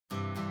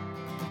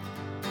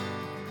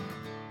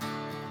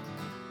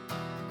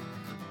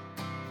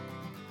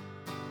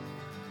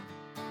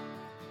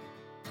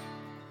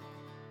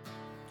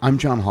I'm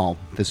John Hall.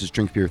 This is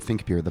Drink Beer,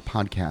 Think Beer, the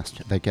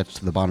podcast that gets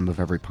to the bottom of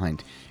every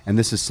pint. And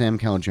this is Sam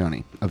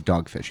Calagione of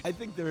Dogfish. I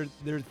think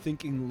they're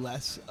thinking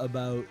less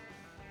about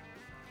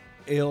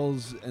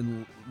ales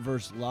and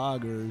versus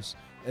lagers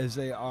as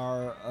they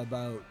are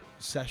about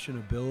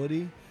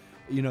sessionability.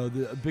 You know,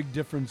 a big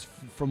difference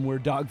from where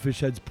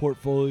Dogfish Head's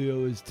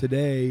portfolio is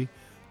today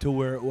to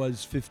where it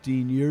was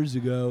 15 years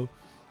ago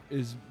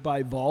is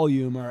by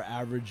volume, our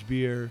average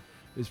beer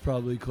is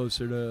probably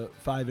closer to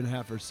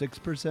 5.5 or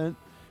 6%.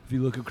 If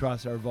you look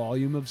across our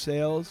volume of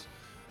sales,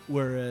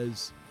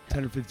 whereas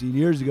 10 or 15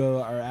 years ago,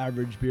 our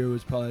average beer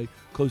was probably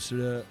closer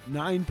to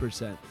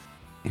 9%.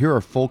 Hear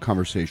our full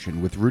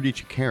conversation with Rudi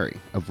Ghequire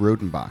of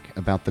Rodenbach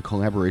about the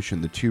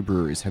collaboration the two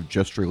breweries have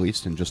just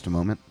released in just a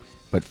moment.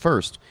 But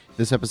first,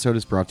 this episode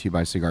is brought to you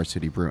by Cigar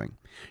City Brewing.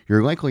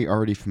 You're likely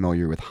already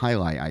familiar with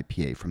Highlight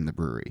IPA from the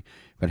brewery,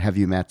 but have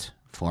you met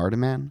Florida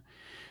Man?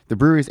 The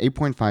brewery's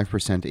 8.5%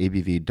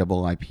 ABV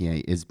double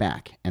IPA is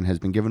back and has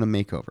been given a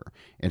makeover.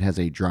 It has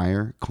a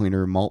drier,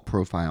 cleaner malt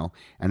profile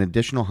and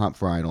additional hop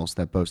varietals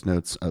that boast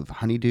notes of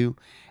honeydew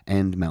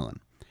and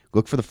melon.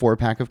 Look for the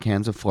 4-pack of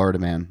cans of Florida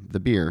Man, the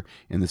beer,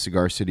 in the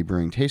Cigar City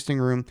Brewing tasting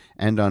room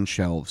and on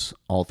shelves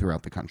all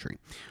throughout the country.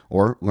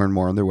 Or learn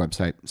more on their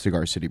website,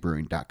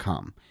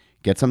 cigarcitybrewing.com.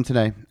 Get some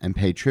today and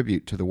pay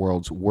tribute to the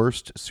world's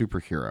worst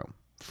superhero,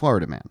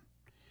 Florida Man.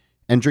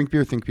 And Drink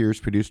Beer, Think Beer is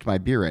produced by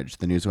Beer Edge,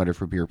 the newsletter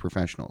for beer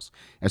professionals.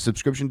 A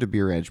subscription to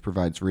Beer Edge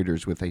provides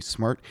readers with a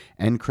smart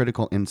and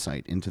critical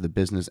insight into the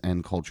business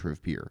and culture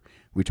of beer.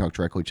 We talk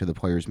directly to the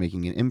players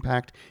making an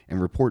impact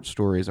and report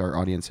stories our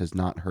audience has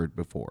not heard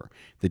before.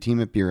 The team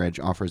at Beer Edge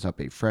offers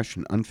up a fresh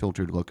and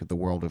unfiltered look at the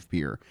world of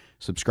beer.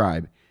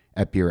 Subscribe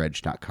at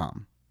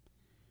beeredge.com.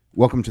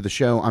 Welcome to the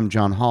show. I'm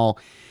John Hall.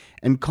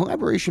 And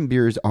collaboration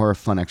beers are a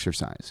fun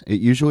exercise. It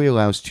usually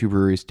allows two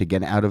breweries to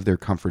get out of their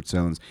comfort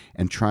zones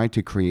and try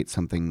to create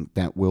something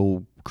that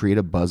will create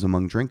a buzz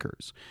among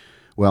drinkers.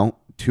 Well,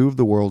 two of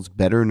the world's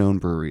better-known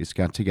breweries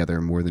got together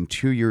more than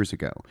 2 years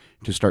ago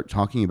to start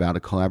talking about a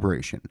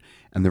collaboration,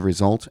 and the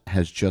result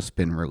has just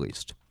been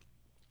released.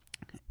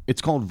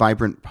 It's called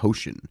Vibrant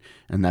Potion,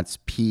 and that's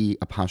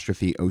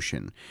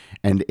P''Ocean,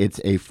 and it's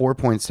a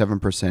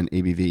 4.7%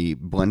 ABV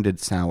blended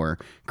sour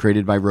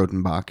created by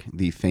Rodenbach,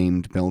 the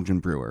famed Belgian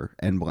brewer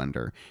and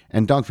blender,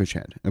 and Dogfish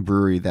Head, a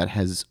brewery that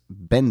has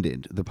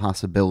bended the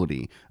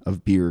possibility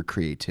of beer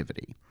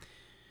creativity.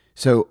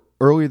 So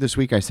earlier this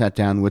week, I sat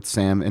down with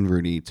Sam and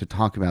Rudi to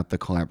talk about the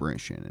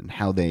collaboration and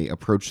how they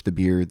approached the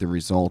beer, the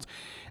result,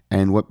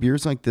 and what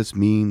beers like this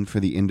mean for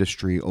the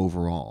industry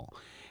overall.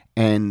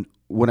 And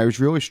what I was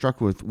really struck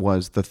with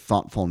was the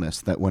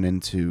thoughtfulness that went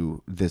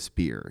into this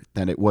beer,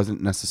 that it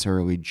wasn't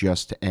necessarily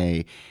just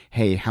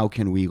hey, how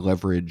can we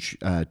leverage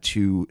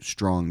two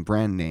strong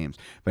brand names,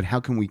 but how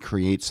can we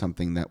create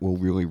something that will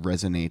really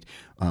resonate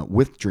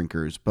with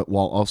drinkers, but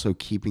while also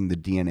keeping the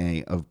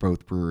DNA of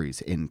both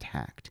breweries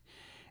intact.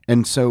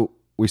 And so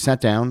we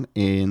sat down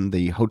in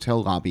the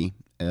hotel lobby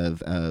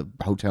of a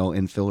hotel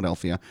in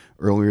Philadelphia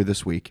earlier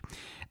this week.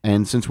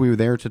 And since we were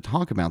there to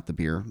talk about the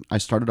beer, I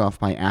started off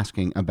by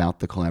asking about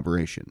the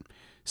collaboration.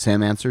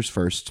 Sam answers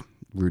first,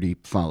 Rudi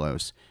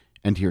follows,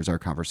 and here's our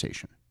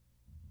conversation.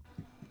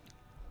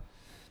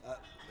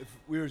 If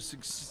we were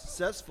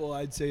successful,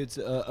 I'd say it's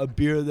a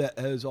beer that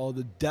has all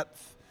the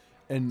depth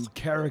and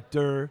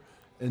character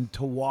and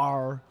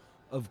terroir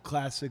of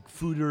classic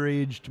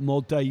foeder-aged,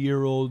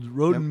 multi-year-old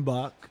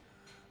Rodenbach,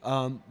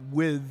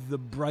 with the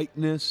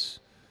brightness,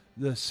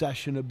 the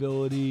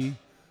sessionability,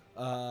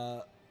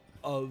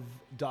 of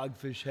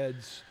Dogfish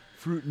Head's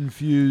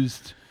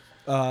fruit-infused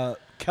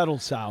kettle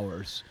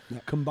sours,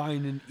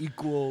 combined in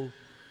equal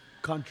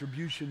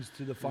contributions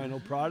to the final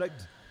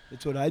product.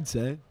 That's what I'd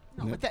say.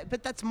 No,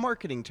 but that's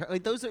marketing.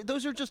 Like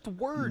those are just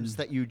words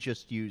that you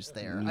just used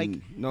there.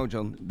 No,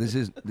 John,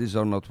 these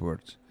are not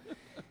words.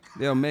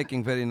 They are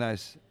making very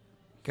nice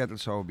kettle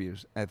sour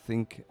beers. I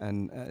think,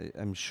 and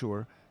I'm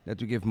sure that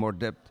to give more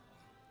depth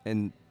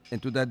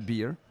into that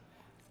beer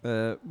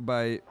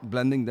by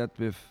blending that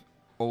with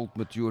old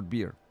matured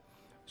beer.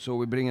 So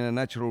we bring in a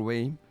natural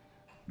way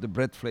the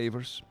bread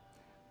flavors,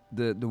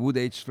 the wood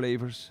aged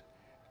flavors,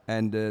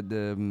 and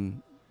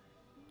the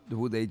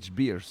wood aged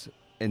beers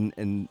and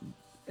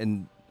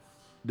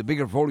the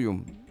bigger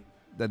volume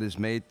that is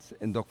made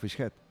in Dogfish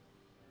Head.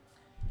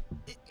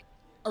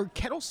 Are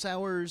kettle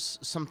sours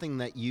something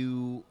that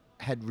you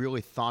had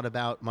really thought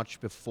about much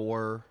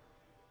before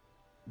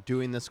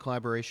doing this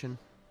collaboration?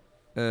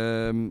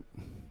 Kettle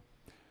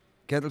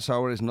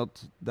sour is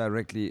not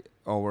directly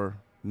our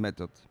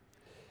method.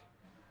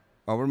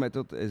 Our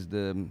method is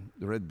the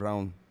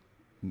red-brown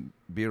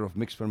beer of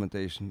mixed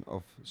fermentation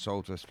of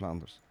Southwest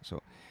Flanders.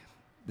 So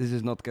this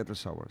is not kettle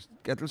sour.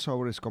 Kettle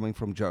sour is coming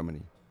from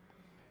Germany.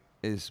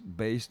 Is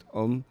based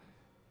on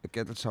a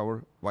kettle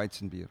sour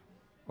Weizen beer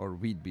or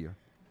wheat beer.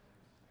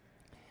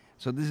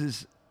 So this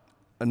is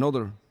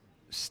another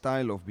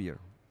style of beer.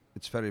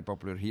 It's very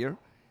popular here,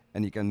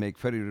 and you can make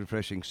very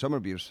refreshing summer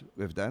beers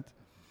with that.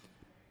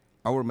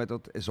 Our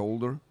method is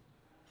older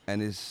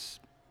and is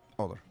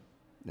other.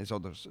 It's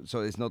others.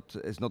 So it's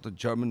not a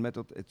German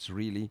method. It's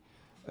really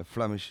a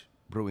Flemish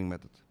brewing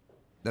method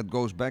that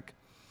goes back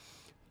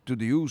to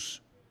the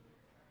use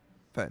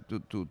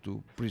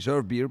to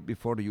preserve beer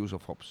before the use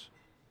of hops,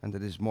 and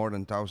that is more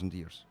than 1,000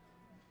 years.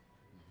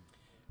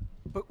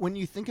 But when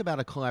you think about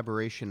a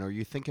collaboration, or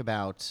you think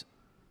about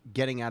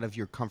getting out of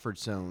your comfort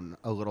zone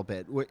a little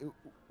bit,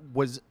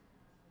 was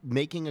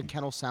making a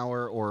kettle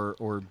sour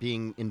or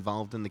being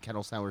involved in the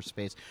kettle sour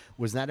space,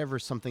 was that ever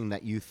something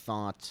that you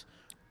thought,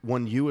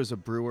 one, you as a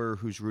brewer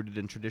who's rooted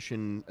in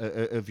tradition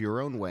of your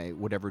own way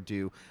would ever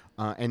do,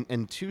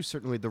 and two,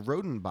 certainly the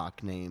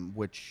Rodenbach name,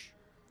 which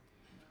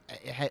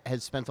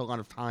has spent a lot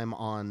of time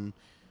on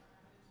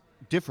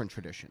different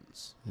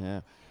traditions?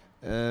 Yeah.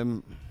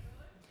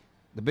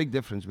 The big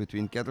difference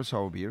between kettle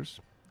sour beers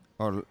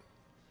or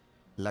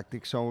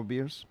lactic sour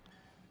beers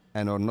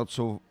and are not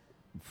so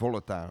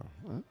volatile.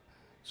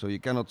 So you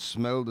cannot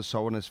smell the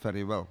sourness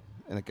very well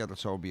in a kettle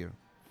sour beer.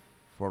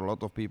 For a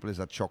lot of people, is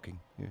that shocking.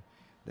 Yeah.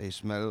 They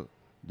smell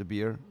the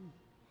beer,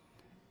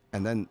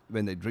 and then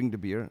when they drink the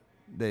beer,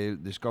 they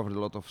discover a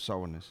lot of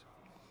sourness.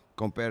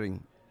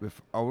 Comparing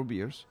with our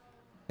beers,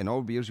 in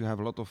our beers you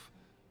have a lot of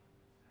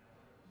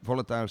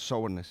volatile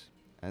sourness,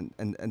 and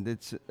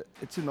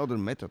it's another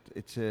method.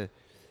 It's a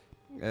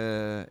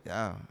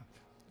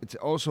it's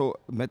also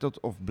a method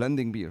of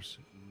blending beers,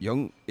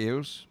 young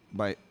ales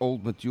by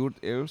old matured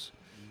ales.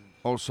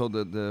 Also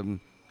the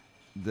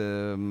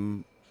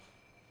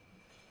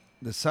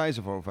size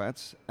of our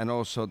vats, and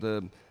also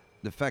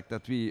the fact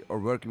that we are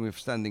working with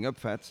standing up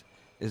vats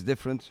is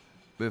different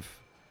with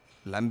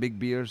lambic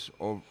beers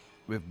or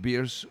with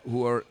beers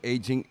who are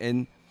aging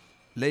in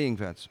laying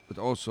vats. But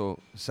also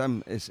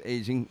Sam is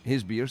aging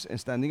his beers in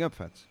standing up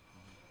vats.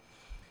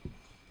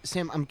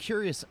 Sam, I'm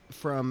curious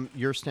from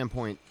your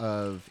standpoint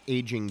of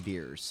aging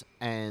beers,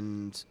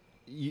 and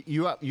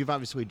you've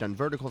obviously done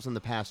verticals in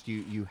the past.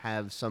 You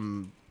have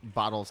some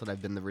bottles that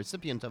I've been the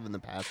recipient of in the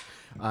past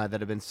that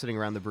have been sitting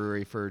around the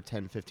brewery for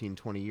 10, 15,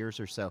 20 years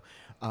or so.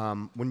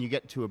 When you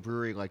get to a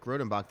brewery like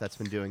Rodenbach that's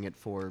been doing it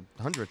for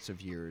hundreds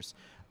of years,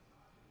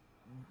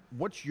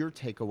 what's your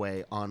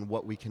takeaway on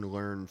what we can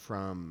learn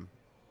from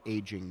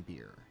aging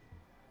beer?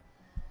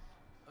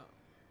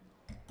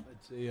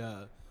 I'd say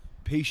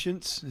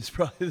patience is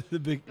probably the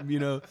big,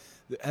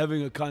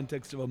 having a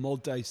context of a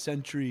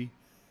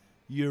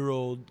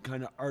multi-century-year-old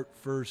kind of art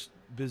first,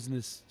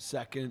 business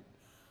second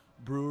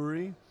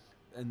brewery,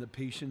 and the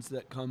patience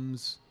that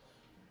comes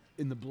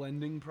in the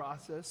blending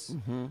process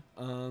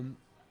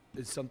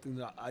is something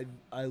that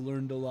I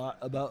learned a lot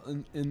about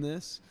in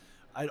this.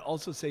 I'd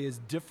also say as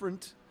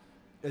different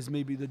as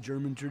maybe the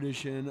German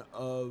tradition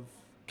of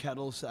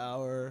kettle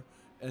sour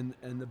and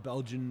the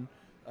Belgian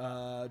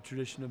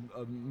tradition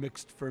of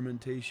mixed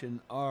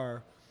fermentation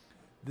are,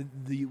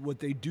 what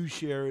they do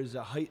share is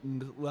a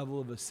heightened level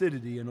of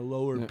acidity and a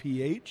lower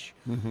pH,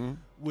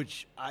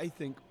 which I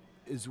think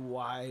is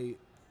why,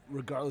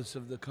 regardless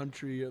of the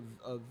country of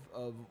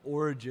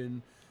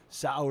origin,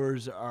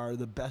 sours are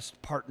the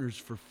best partners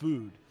for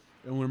food.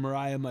 And when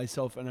Mariah,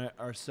 myself, and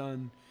our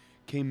son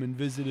came and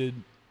visited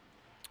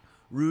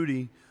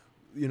Rudi,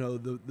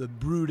 the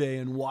brew day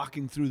and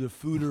walking through the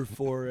foeder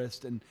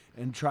forest and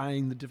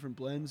trying the different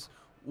blends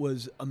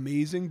was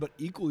amazing, but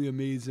equally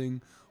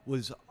amazing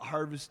was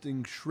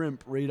harvesting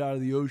shrimp right out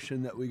of the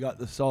ocean that we got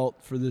the salt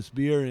for this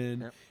beer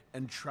in,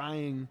 and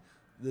trying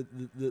the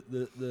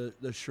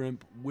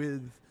shrimp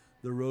with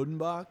the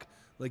Rodenbach.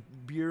 Like,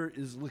 beer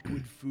is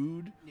liquid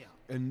food,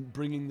 and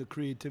bringing the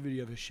creativity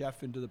of a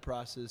chef into the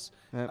process.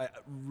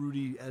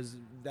 Rudi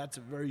that's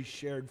a very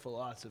shared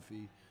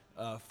philosophy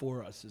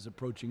for us, is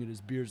approaching it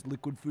as beer's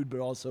liquid food, but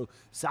also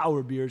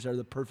sour beers are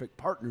the perfect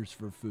partners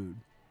for food.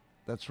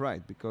 That's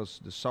right, because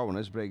the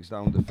sourness breaks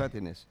down the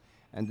fattiness,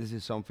 and this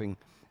is something,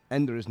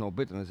 and there is no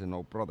bitterness in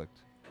no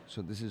product.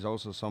 So this is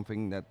also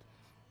something that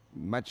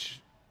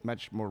much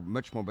more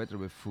better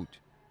with food,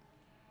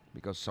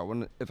 because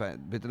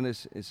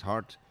bitterness is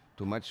hard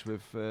to match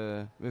with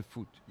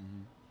food.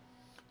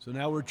 So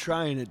now we're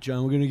trying it,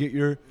 John. We're gonna get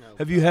your.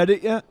 Have you had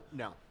it yet?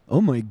 No. Oh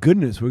my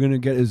goodness, we're gonna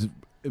get his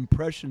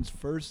impressions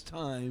first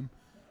time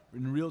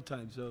in real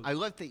time. So I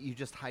love that you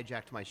just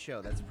hijacked my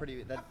show. That's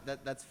pretty.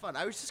 That's fun.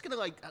 I was just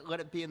gonna let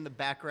it be in the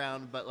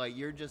background, but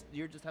you're just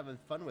having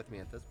fun with me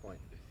at this point.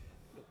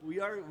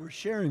 we're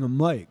sharing a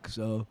mic,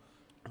 so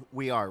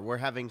We're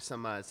having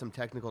some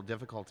technical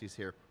difficulties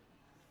here.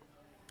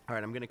 All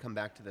right, I'm going to come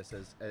back to this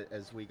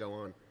as we go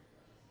on.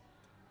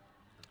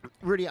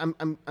 Rudi,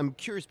 I'm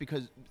curious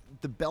because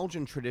the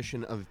Belgian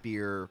tradition of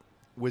beer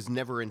was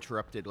never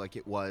interrupted like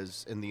it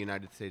was in the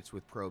United States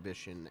with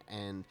Prohibition,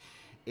 and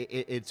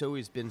it's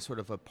always been sort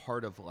of a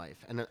part of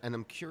life. And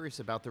I'm curious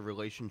about the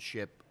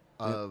relationship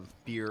of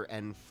beer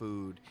and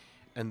food,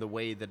 and the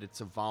way that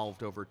it's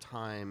evolved over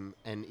time,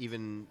 and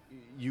even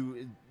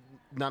you,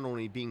 not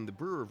only being the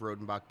brewer of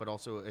Rodenbach, but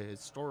also a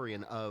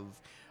historian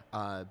of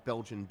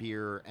Belgian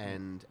beer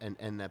and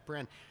that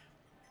brand.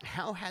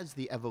 How has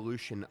the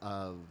evolution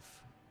of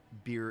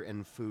beer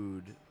and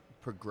food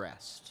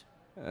progressed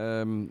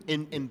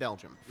in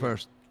Belgium?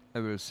 First,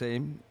 I will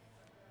say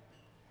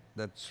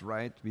that's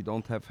right. We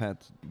don't have had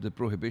the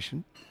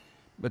prohibition,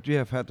 But we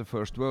have had the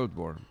First World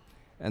War,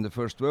 and the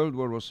First World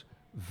War was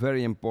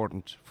very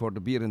important for the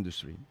beer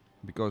industry,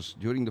 because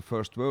during the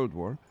First World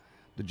War,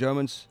 the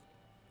Germans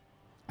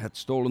had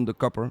stolen the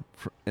copper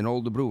in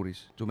all the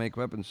breweries to make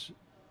weapons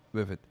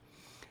with it.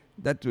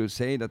 That will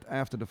say that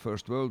after the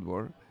First World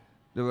War,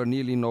 there were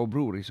nearly no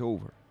breweries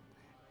over.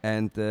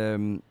 And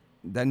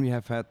then we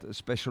have had a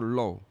special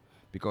law,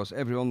 because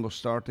everyone was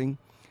starting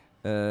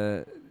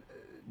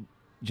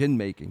gin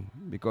making,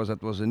 because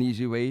that was an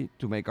easy way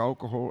to make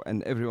alcohol,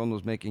 and everyone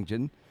was making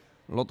gin.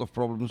 A lot of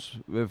problems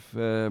with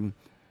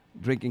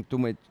drinking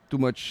too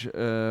much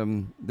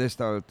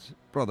distilled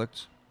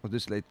products, or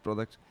distillate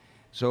products.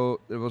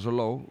 So there was a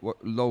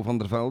law van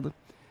der Velde,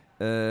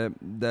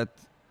 that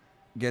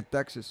get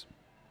taxes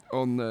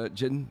on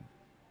gin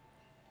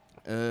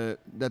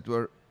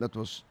that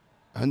was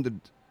 100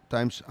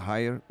 times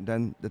higher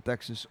than the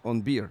taxes on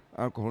beer,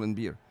 alcohol and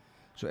beer.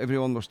 So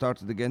everyone was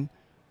started again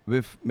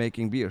with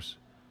making beers,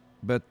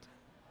 but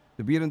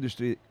the beer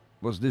industry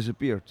was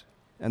disappeared,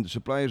 and the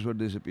suppliers were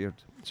disappeared.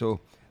 So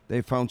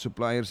they found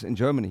suppliers in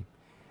Germany,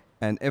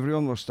 and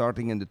everyone was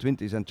starting in the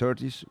 20s and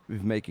 30s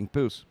with making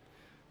pils.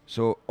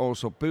 So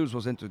also pils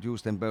was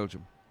introduced in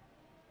Belgium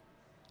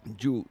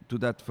due to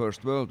that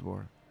First World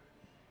War.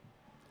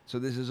 So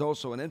this is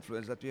also an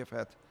influence that we have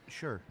had.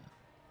 Sure.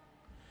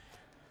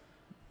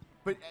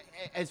 But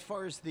as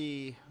far as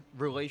the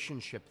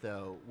relationship,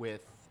 though,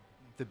 with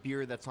the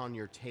beer that's on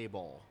your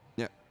table,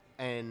 Yeah.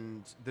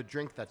 and the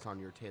drink that's on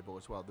your table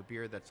as well, the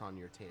beer that's on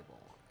your table,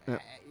 Yeah.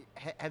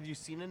 have you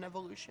seen an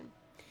evolution?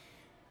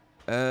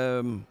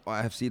 I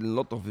have seen a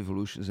lot of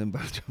evolutions in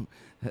Belgium.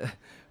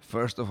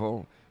 First of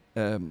all,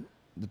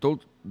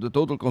 the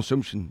total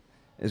consumption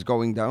is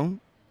going down.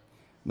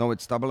 Now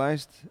it's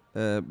stabilized,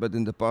 but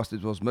in the past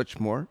it was much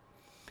more.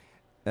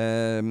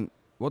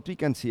 What we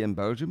can see in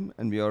Belgium,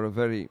 and we are a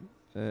very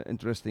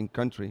interesting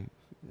country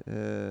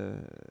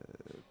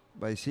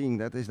by seeing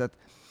that, is that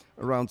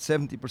around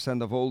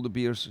 70% of all the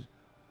beers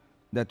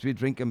that we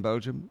drink in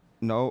Belgium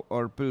now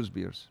are pils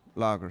beers,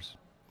 lagers.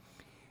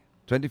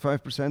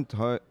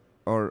 25%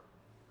 are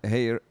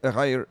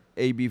higher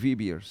ABV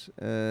beers,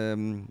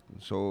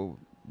 so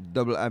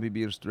double Abbey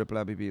beers, triple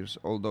Abbey beers,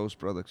 all those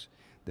products.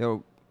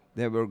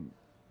 They were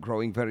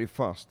growing very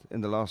fast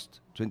in the last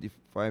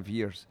 25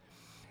 years.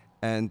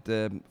 And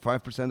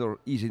 5% are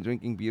easy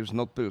drinking beers,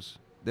 not pils.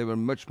 They were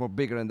much more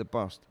bigger in the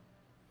past.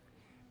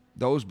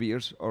 Those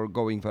beers are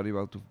going very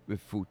well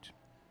with food.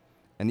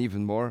 And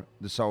even more,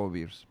 the sour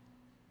beers.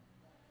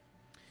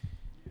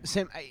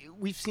 Sam,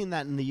 we've seen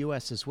that in the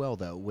U.S. as well,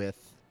 though,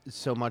 with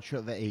so much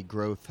of a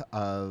growth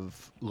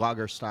of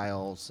lager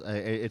styles.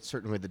 It's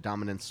certainly the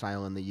dominant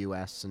style in the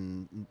U.S.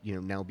 and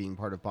now being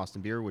part of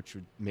Boston Beer, which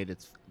made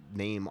its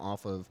name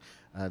off of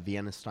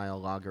Vienna-style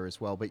lager as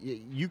well. But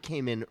you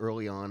came in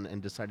early on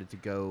and decided to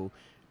go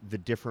the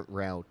different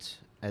route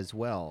as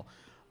well.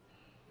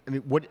 I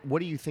mean, what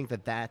do you think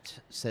that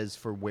says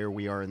for where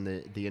we are in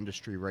the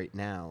industry right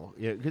now?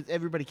 Because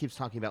everybody keeps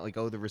talking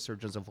about the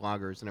resurgence of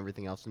lagers and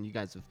everything else, and you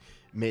guys have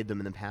made them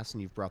in the past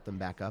and you've brought them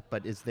back up.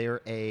 But is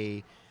there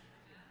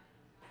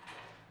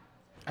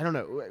I don't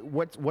know,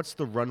 what's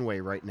the runway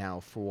right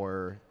now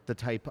for the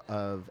type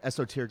of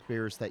esoteric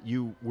beers that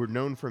you were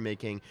known for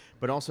making,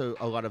 but also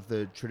a lot of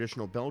the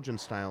traditional Belgian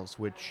styles,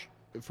 which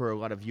for a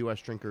lot of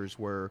U.S. drinkers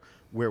were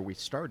where we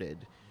started,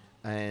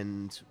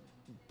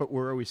 but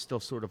we're always still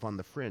sort of on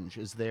the fringe.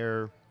 Is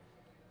there,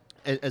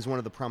 as one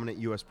of the prominent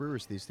U.S.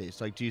 brewers these days,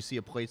 do you see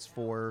a place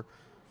for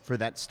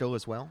that still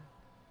as well?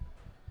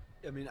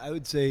 I mean, I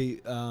would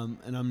say,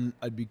 and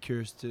I'd be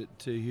curious to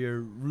hear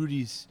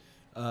Rudi's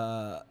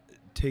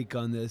take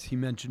on this. He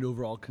mentioned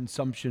overall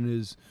consumption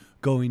is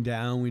going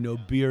down. We know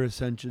beer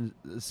is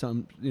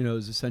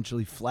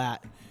essentially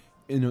flat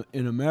in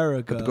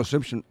America. But the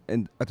consumption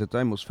at the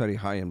time was very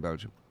high in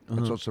Belgium. It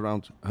was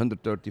around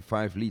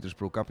 135 liters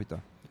per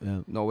capita.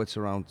 Yeah. Now it's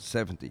around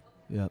 70.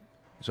 Yeah.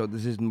 So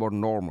this is more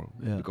normal,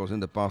 Yeah. because in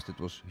the past it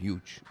was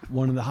huge.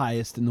 One of the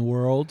highest in the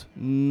world.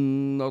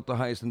 Not the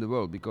highest in the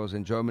world, because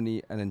in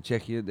Germany and in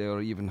Czechia they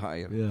are even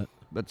higher. Yeah.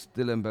 But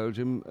still in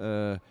Belgium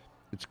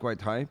it's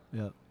quite high.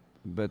 Yeah.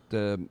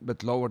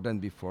 But lower than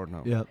before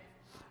now. Yeah.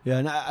 Yeah,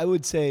 and I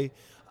would say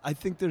I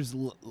think there's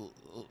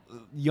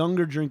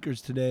younger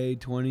drinkers today,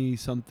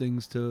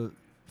 20-somethings to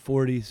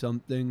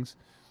 40-somethings,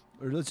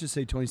 or let's just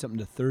say 20-something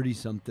to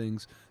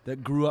 30-somethings,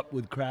 that grew up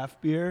with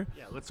craft beer.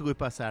 Yeah, let's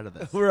loop us out of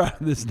this. We're out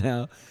of this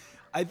now.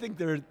 I think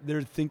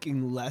they're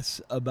thinking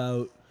less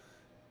about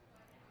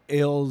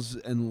ales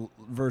and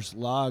versus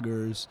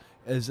lagers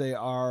as they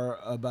are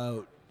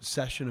about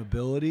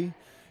sessionability.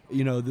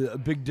 A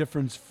big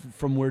difference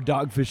from where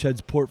Dogfish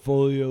Head's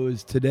portfolio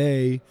is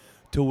today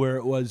to where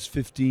it was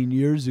 15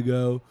 years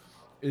ago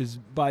is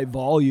by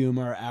volume,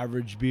 our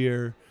average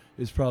beer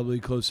is probably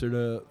closer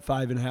to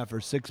 5.5% or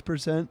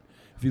 6%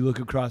 if you look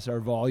across our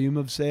volume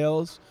of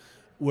sales,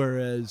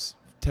 whereas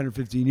 10 or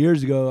 15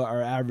 years ago,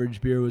 our average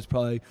beer was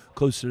probably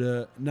closer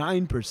to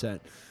 9%.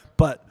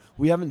 But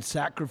we haven't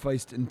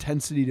sacrificed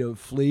intensity to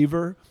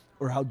flavor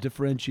or how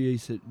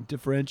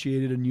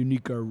differentiated and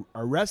unique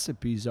our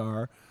recipes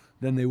are.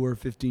 than they were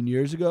 15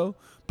 years ago,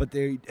 but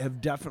they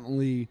have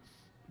definitely,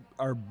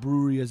 our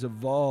brewery has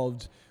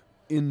evolved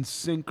in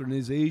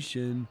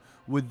synchronization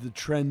with the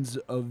trends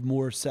of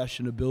more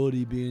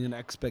sessionability being an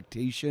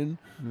expectation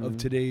of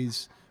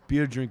today's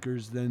beer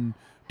drinkers than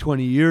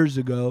 20 years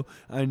ago.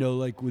 I know,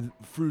 like with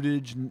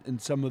fruitage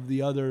and some of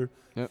the other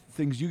Yep.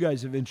 things you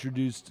guys have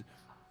introduced,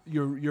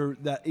 your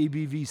that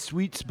ABV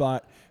sweet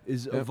spot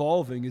is Yep.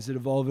 evolving. Is it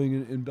evolving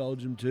in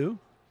Belgium too?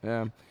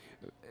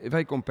 If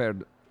I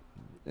compared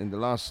in the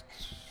last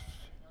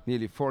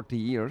nearly 40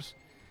 years,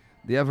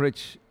 the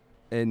average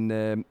in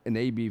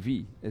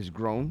ABV has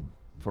grown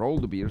for all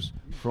the beers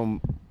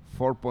from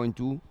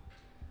 4.2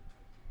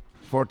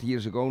 40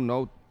 years ago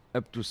now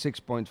up to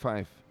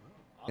 6.5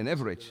 in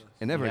average.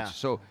 Yeah.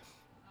 So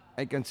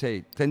I can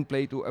say 10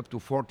 Plato up to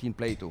 14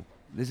 Plato.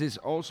 This is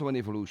also an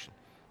evolution.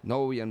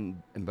 Now we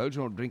in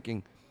Belgium are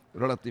drinking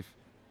relative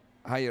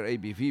higher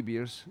ABV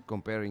beers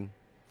comparing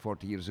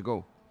 40 years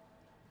ago.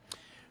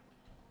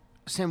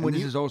 Sam, And when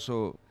this you is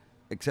also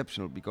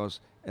exceptional because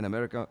in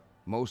America,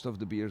 most of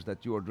the beers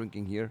that you are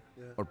drinking here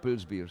are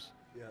Pils beers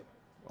Yeah.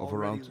 of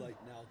around. light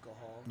in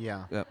alcohol.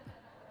 yeah. Yeah.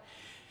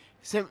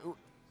 Sam,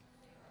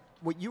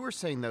 what you were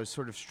saying though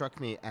sort of struck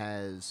me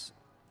as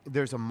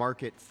there's a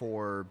market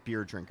for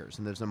beer drinkers,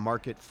 and there's a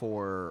market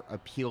for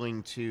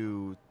appealing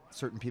to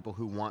certain people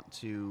who want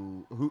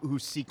to who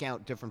seek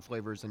out different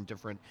flavors and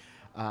different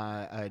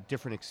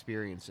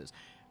experiences.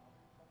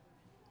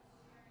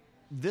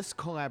 This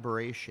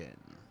collaboration,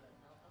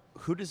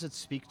 who does it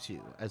speak to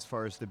as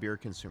far as the beer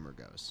consumer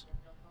goes?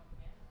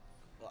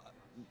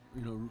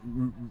 You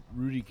know,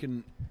 Rudi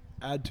can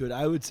add to it.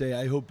 I would say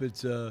I hope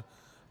it's a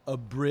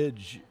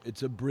bridge.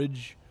 It's a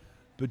bridge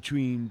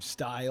between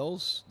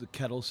styles, the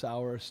kettle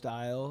sour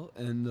style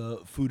and the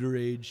foeder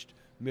aged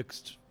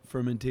mixed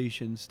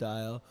fermentation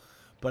style.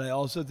 But I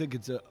also think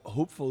it's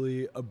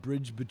hopefully a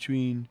bridge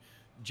between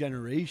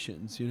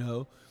generations. You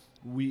know,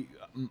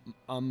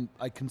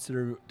 I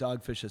consider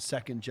Dogfish a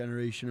second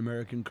generation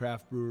American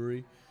craft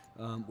brewery,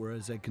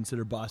 whereas I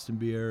consider Boston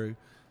Beer,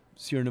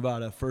 Sierra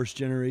Nevada first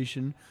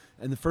generation,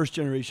 and the first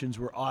generations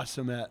were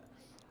awesome at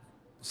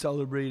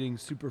celebrating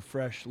super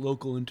fresh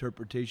local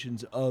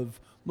interpretations of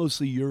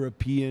mostly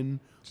European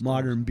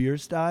modern beer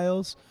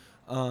styles,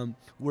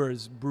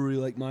 whereas brewery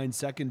like mine,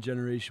 second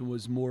generation,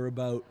 was more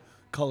about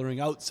coloring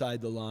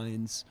outside the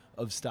lines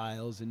of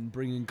styles and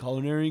bringing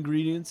culinary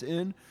ingredients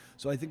in.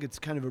 So I think it's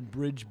kind of a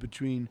bridge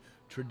between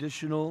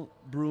traditional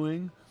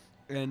brewing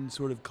and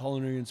sort of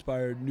culinary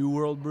inspired new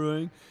world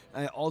brewing.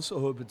 I also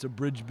hope it's a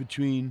bridge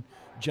between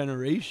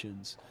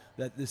generations,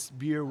 that this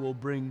beer will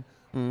bring,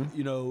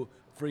 you know,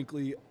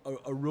 frankly, a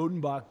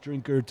Rodenbach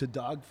drinker to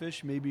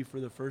Dogfish, maybe for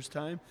the first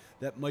time.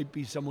 That might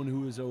be someone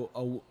who is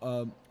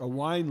a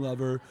wine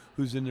lover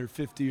who's in their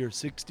 50s or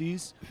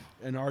 60s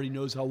and already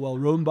knows how well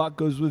Rodenbach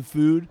goes with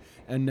food,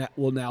 and that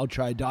will now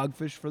try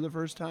Dogfish for the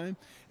first time.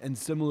 And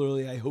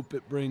similarly, I hope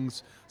it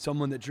brings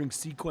someone that drinks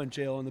Sequench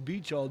Ale on the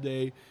beach all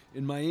day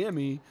in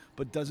Miami,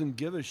 but doesn't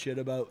give a shit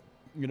about,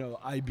 you know,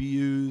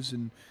 IBUs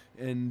and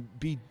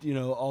you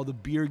know, all the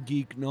beer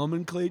geek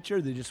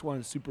nomenclature. They just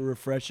want a super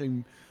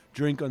refreshing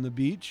drink on the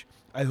beach.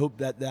 I hope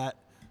that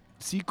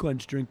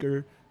Sequench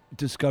drinker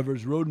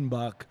discovers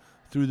Rodenbach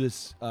through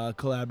this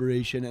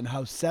collaboration, and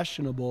how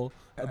sessionable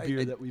a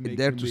beer that we make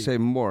dare can to be. say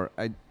more.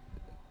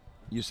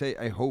 You say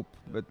I hope,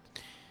 but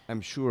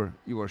I'm sure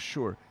you are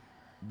sure.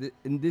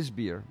 In this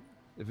beer,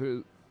 if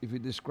you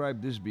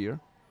describe this beer,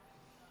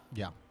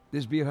 Yeah.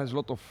 this beer has a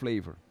lot of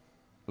flavor,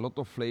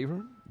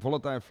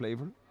 volatile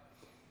flavor.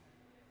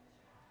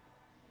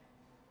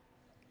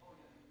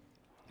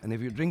 And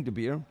if you drink the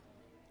beer,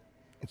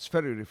 it's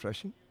very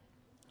refreshing.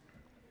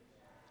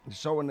 The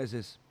sourness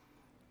is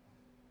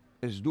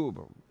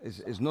doable.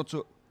 Is not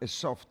so is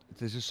soft.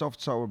 It is a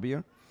soft sour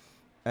beer,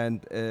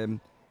 and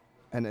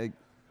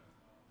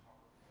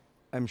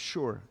I'm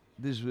sure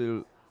this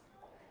will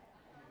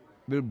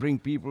bring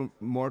people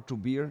more to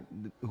beer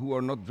who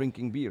are not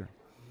drinking beer.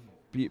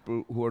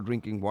 People who are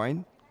drinking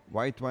wine,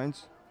 white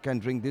wines, can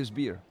drink this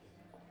beer.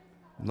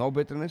 No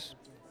bitterness,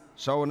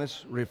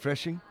 sourness,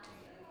 refreshing,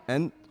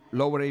 and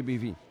lower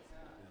ABV.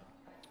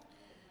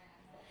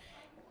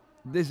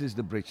 This is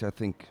the bridge I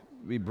think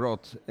we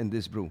brought in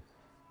this brew.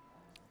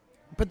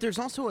 But there's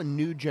also a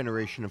new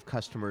generation of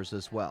customers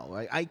as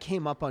well. I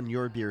came up on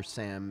your beer,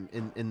 Sam,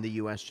 in the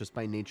U.S. just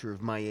by nature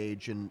of my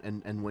age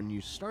and when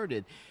you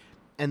started.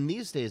 And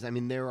these days, I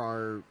mean, there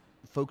are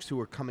folks who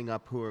are coming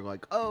up who are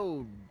like,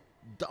 oh,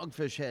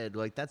 Dogfish Head,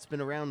 like that's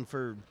been around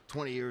for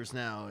 20 years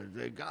now.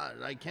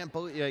 God, I can't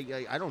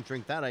believe I don't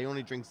drink that. I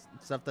only drink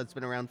stuff that's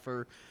been around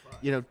for,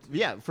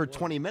 for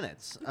 20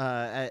 minutes,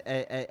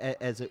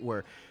 as it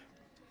were.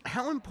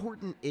 How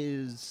important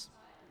is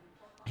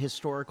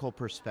historical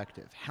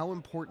perspective? How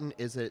important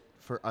is it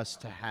for us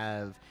to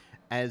have,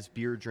 as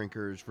beer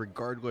drinkers,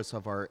 regardless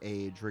of our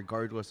age,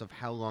 regardless of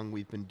how long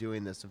we've been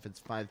doing this, if it's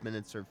 5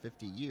 minutes or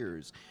 50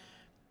 years,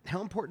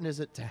 how important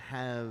is it to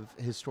have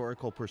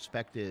historical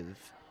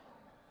perspective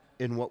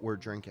in what we're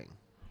drinking?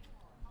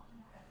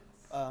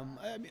 I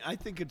mean, I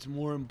think it's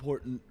more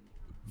important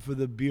for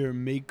the beer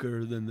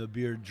maker than the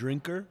beer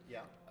drinker.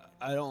 Yeah.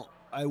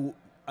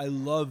 I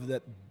love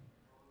that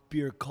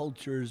beer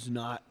culture is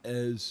not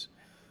as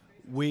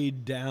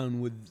weighed down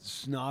with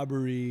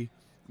snobbery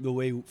the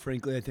way,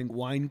 frankly, I think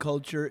wine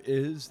culture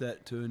is,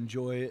 that to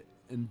enjoy it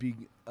and be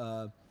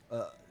an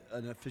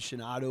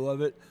aficionado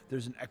of it,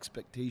 there's an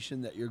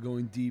expectation that you're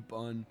going deep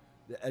on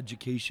the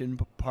education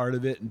part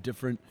of it and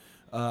different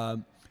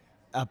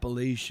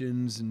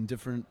appellations and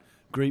different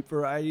grape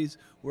varieties.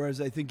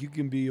 Whereas I think you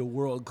can be a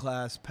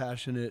world-class,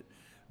 passionate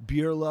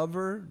beer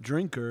lover,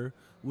 drinker,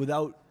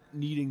 without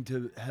needing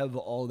to have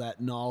all that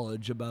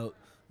knowledge about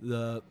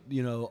the,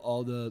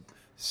 all the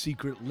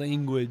secret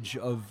language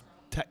of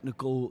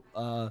technical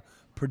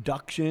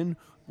production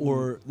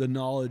or the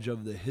knowledge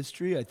of the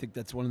history. I think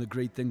that's one of the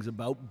great things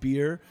about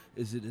beer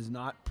is it is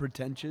not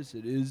pretentious.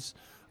 It is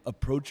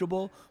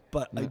approachable.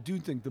 But I do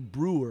think the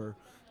brewer,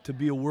 to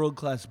be a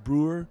world-class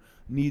brewer,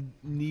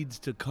 needs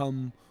to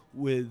come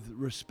with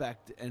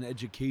respect and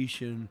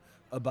education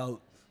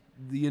about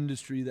the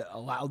industry that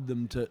allowed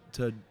them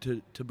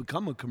to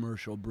become a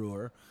commercial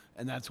brewer.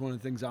 And that's one of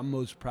the things I'm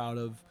most proud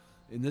of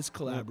in this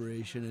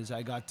collaboration is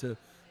I got to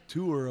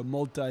tour a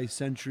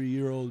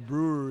multi-century-year-old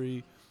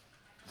brewery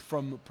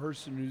from a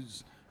person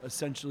who's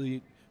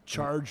essentially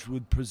charged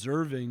with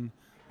preserving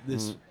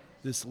this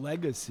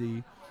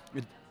legacy.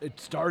 It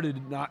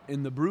started not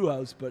in the brew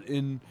house, but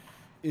in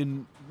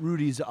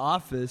Rudi's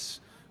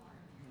office,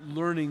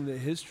 learning the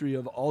history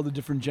of all the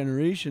different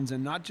generations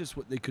and not just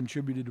what they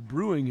contributed to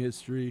brewing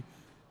history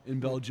in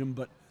Belgium,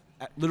 but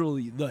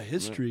literally the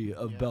history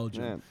of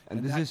Belgium. Yeah.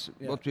 And this is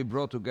what we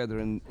brought together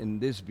in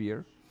this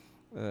beer.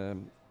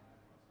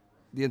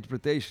 The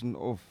interpretation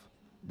of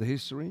the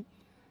history,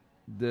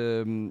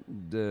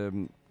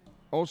 the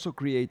also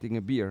creating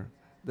a beer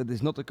that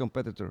is not a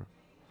competitor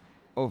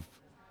of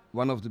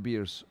one of the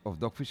beers of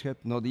Dogfish had,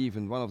 not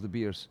even one of the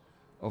beers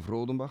of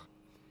Rodenbach.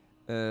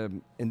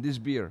 In this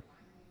beer,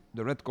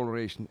 the red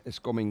coloration is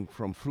coming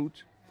from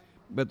fruit,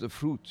 but the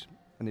fruit,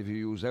 and if you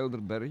use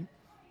elderberry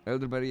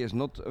is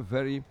not a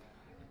very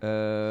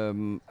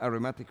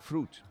aromatic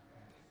fruit.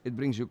 It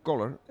brings you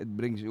color. It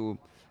brings you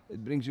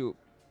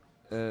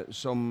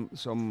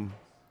some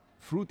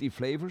fruity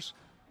flavors,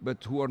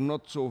 but who are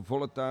not so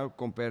volatile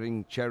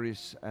comparing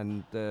cherries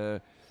and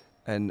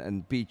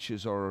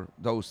peaches or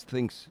those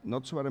things.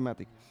 Not so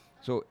aromatic.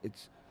 So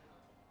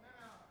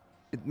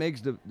it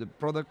makes the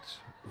product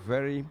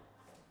very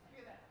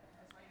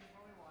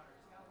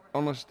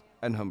honest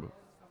and humble.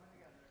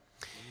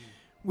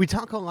 We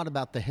talk a lot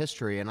about the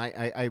history, and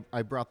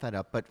I brought that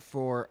up. But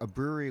for a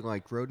brewery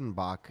like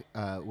Rodenbach,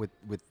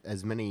 with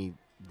as many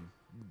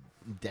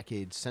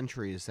decades,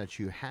 centuries that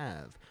you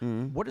have,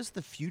 what does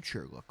the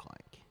future look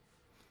like?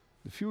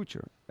 The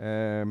future,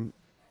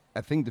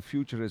 I think the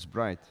future is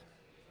bright.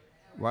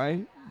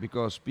 Why?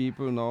 Because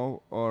people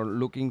now are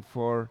looking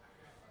for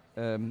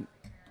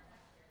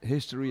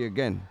history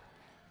again.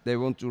 They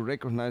want to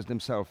recognize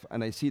themselves,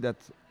 and I see that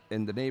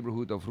in the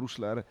neighborhood of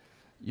Roeselare,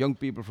 young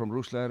people from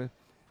Roeselare,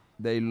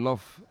 they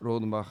love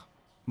Rodenbach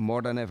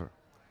more than ever.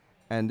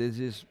 And this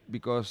is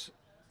because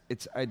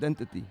it's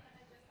identity.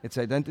 It's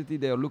identity.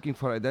 They are looking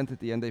for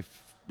identity, and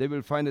they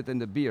will find it in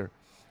the beer.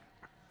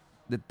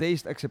 The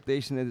taste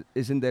acceptation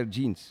is in their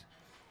genes.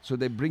 So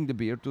they bring the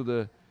beer to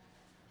the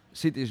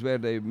cities where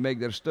they make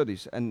their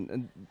studies,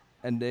 and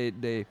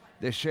they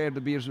share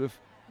the beers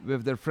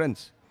with their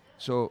friends.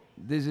 So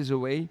this is a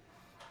way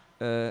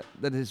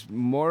that is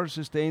more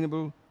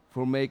sustainable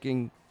for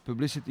making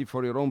publicity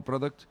for your own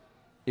product.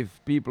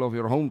 If people of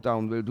your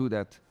hometown will do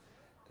that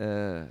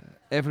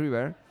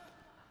everywhere,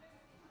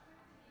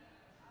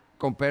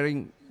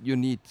 comparing, you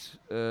need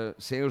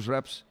sales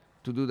reps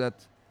to do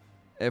that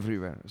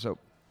everywhere. So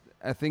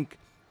I think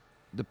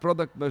the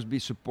product must be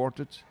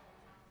supported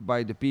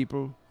by the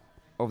people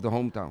of the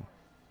hometown.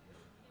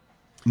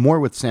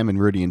 More with Sam and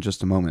Rudi in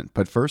just a moment,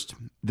 but first,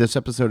 this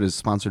episode is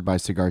sponsored by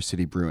Cigar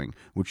City Brewing,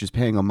 which is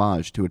paying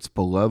homage to its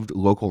beloved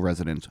local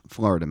resident,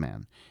 Florida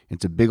Man.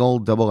 It's a big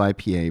old double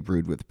IPA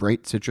brewed with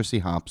bright citrusy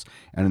hops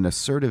and an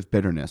assertive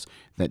bitterness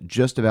that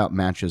just about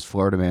matches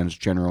Florida Man's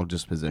general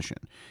disposition.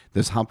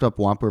 This hopped-up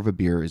whopper of a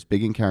beer is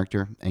big in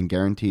character and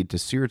guaranteed to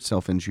sear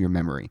itself into your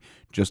memory,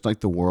 just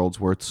like the world's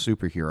worst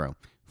superhero,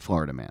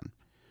 Florida Man.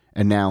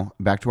 And now,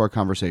 back to our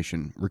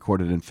conversation,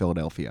 recorded in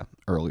Philadelphia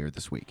earlier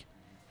this week.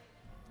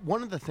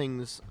 One of the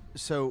things,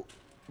 so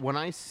when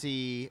I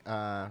see,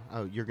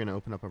 you're going to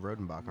open up a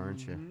Rodenbach,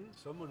 aren't you?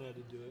 Someone had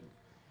to do it.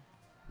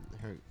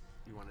 Here,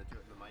 you want to do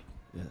it in the mic?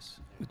 Yes,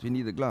 but we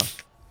need a glass.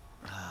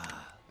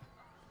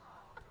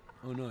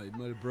 Oh no, you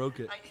might have broke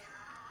it.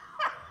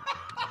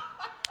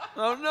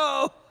 Oh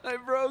no, I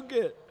broke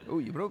it. Oh,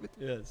 you broke it?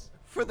 Yes.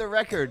 For the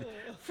record,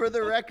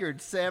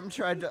 Sam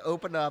tried to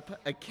open up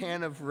a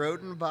can of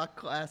Rodenbach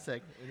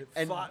Classic And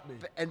it fought me.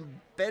 and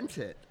bent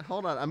it.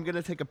 Hold on, I'm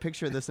gonna take a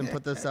picture of this and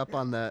put this up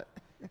on the.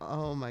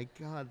 Oh my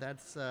God,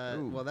 that's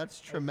well, that's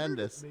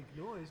tremendous. Make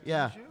noise.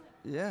 Yeah. Can't you?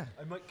 Yeah.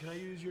 Can I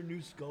use your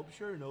new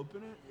sculpture and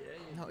open it?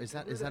 No, is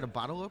that a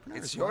bottle opener?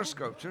 It's as your well?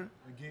 sculpture.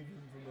 I gave you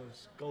from a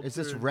sculpture. Is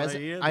this in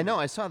resin? Miami. I know,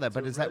 I saw that, It's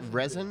but a is that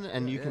resin resin?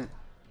 And you Yeah. can.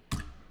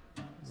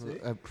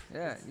 Yeah,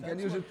 you can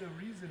That's use what it.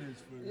 the reason is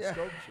for the Yeah.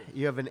 sculpture.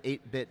 You have an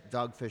 8-bit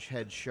Dogfish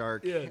head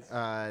shark Yes,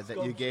 that you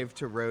sculpture. gave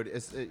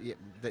to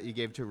that you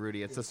gave to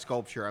Rudy. It's a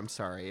sculpture. I'm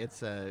sorry.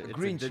 It's a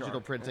green digital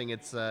shark, printing.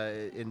 It's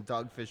in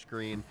Dogfish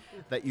green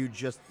that you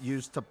just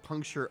used to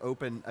puncture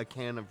open a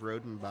can of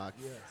Rodenbach.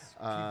 Yes,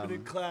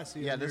 keeping it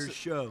classy yeah, on this your is-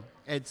 show.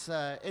 It's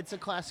a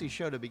classy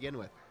show to begin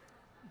with.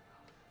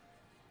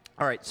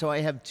 All right, so I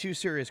have two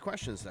serious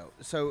questions though.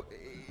 So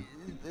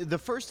the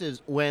first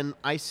is when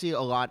I see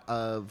a lot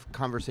of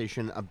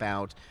conversation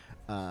about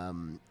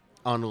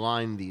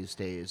online these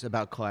days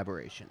about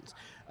collaborations.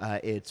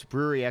 It's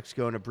Brewery X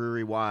going to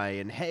Brewery Y,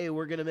 and hey,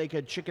 we're gonna make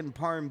a chicken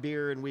parm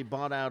beer, and we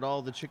bought out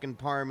all the chicken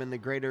parm in the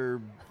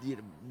greater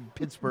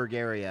Pittsburgh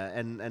area,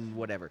 and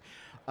whatever.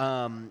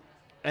 And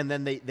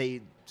then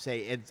they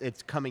say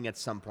it's coming at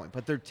some point,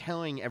 but they're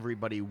telling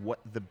everybody what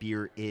the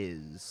beer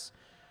is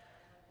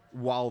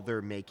while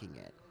they're making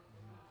it.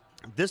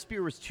 This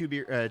beer was 2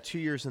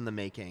 years in the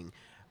making,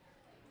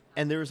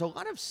 and there was a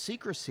lot of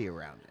secrecy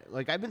around it.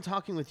 Like, I've been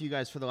talking with you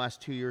guys for the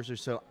last 2 years or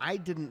so. I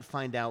didn't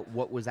find out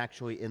what was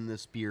actually in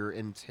this beer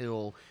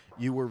until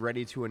you were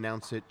ready to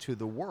announce it to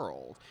the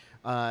world.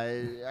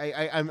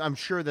 I'm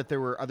sure that there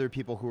were other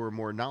people who were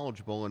more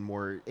knowledgeable and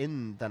more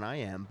in than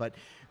I am, but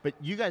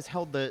you guys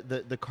held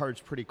the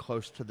cards pretty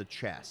close to the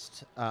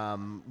chest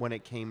when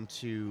it came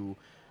to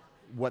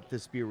what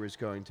this beer was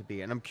going to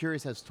be, and I'm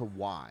curious as to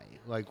why.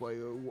 Like,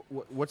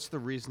 what's the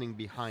reasoning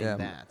behind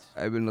that?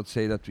 I will not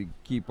say that we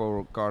keep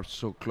our cards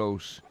so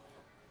close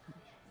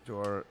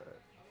to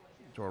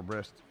our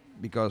breast,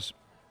 because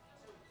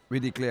we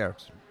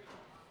declared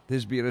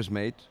this beer is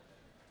made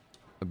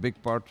a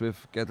big part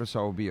with kettle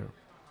sour beer.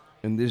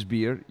 In this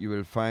beer you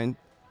will find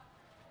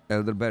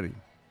elderberry.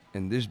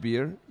 In this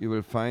beer you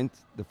will find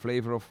the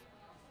flavor of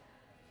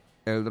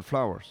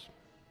elderflowers.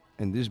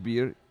 In this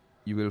beer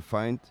you will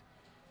find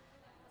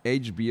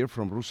aged beer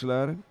from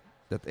Roeselare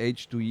that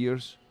aged 2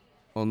 years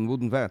on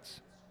wooden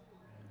vats,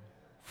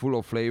 full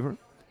of flavor.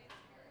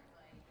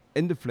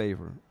 In the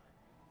flavor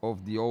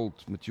of the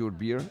old mature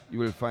beer, you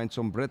will find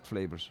some bread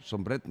flavors,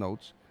 some bread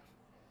notes,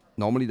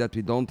 normally that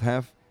we don't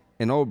have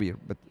in our beer,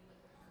 but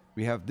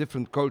we have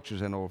different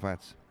cultures in our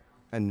vats,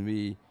 and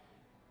we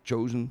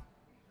chosen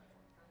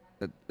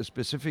a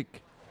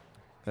specific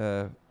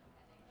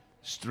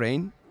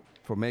strain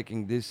for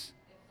making this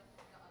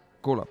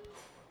collab.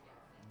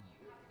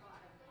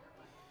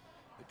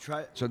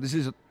 Try So this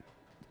is,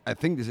 I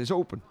think this is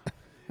open.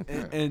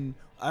 and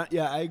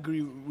I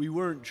agree. We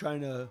weren't trying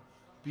to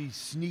be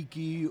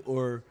sneaky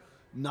or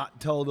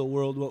not tell the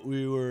world what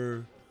we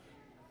were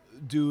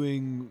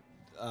doing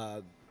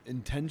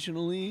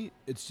intentionally.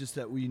 It's just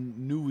that we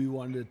knew we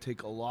wanted to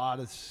take a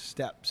lot of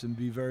steps and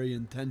be very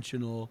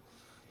intentional.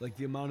 Like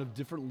the amount of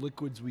different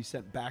liquids we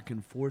sent back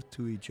and forth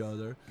to each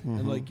other.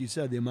 And like you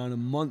said, the amount of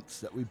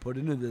months that we put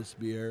into this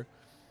beer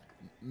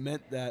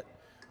meant that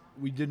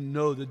we didn't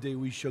know the day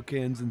we shook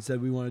hands and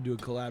said we want to do a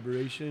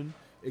collaboration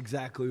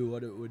exactly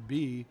what it would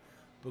be,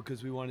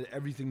 because we wanted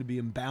everything to be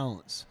in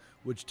balance,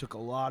 which took a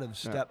lot of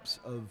steps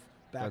of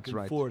back That's and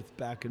right. forth,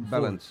 back and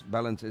Balance.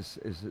 Balance is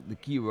the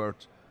key word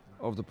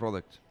of the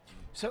product.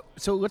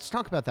 So let's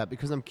talk about that,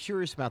 because I'm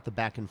curious about the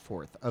back and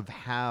forth of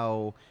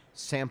how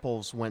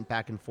samples went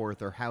back and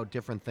forth, or how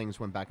different things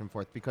went back and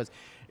forth. Because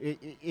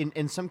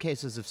in some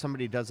cases, if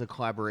somebody does a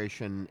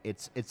collaboration,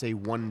 it's a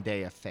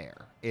one-day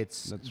affair.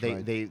 That's they,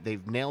 right.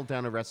 they've nailed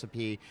down a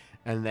recipe,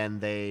 and then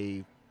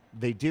they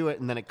do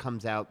it, and then it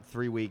comes out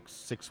 3 weeks,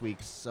 6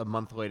 weeks, a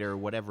month later,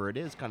 whatever it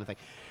is, kind of thing.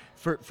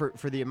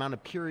 For the amount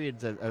of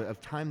periods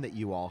of time that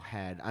you all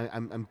had,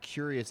 I'm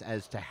curious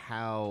as to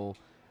how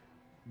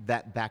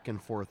that back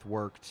and forth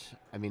worked.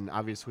 I mean,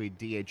 obviously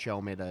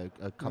DHL made a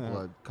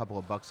couple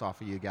of bucks off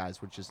of you guys,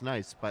 which is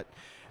nice. But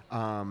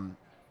how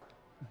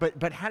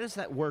does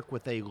that work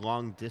with a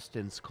long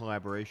distance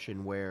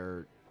collaboration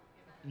where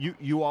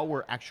you all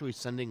were actually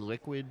sending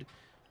liquid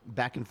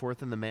back and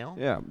forth in the mail?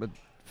 Yeah, but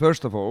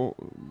first of all,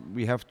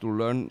 we have to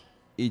learn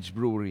each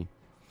brewery.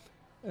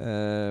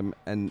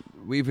 And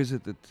we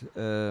visited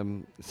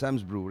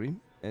Sam's Brewery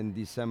in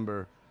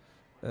December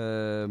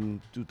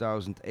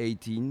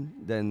 2018.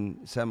 Then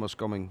Sam was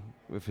coming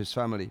with his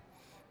family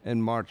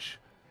in March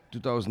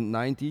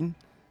 2019.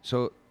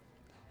 So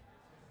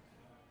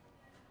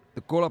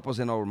the collab was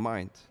in our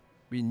mind.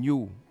 We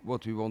knew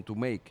what we want to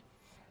make.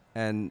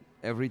 And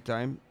every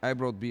time I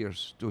brought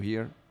beers to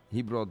here,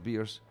 he brought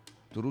beers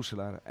to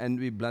Roeselare. And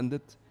we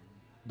blended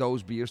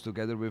those beers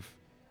together with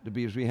the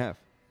beers we have.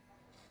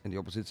 And the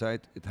opposite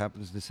side, it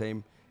happens the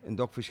same in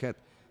Dogfish Head.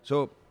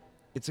 So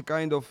it's a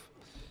kind of,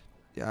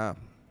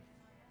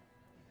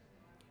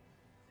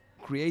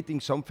 creating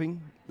something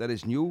that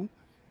is new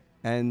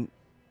and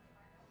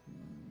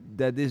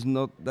that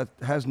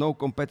has no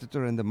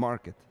competitor in the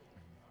market.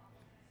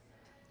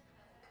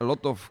 A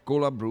lot of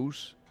cola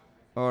brews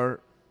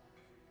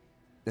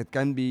that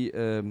can be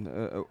a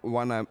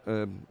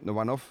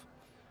one-off,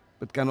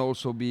 but can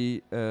also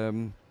be a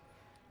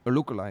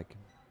lookalike.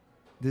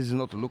 This is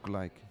not a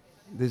lookalike.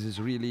 This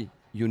is really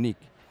unique.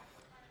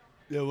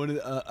 Yeah,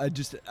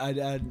 I'd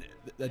add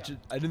that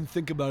I didn't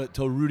think about it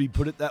till Rudi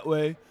put it that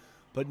way,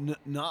 but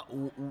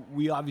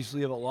we obviously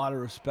have a lot of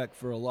respect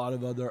for a lot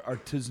of other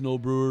artisanal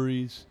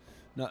breweries,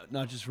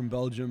 not just from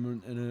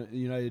Belgium and the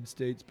United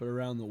States, but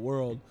around the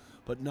world.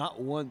 But not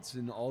once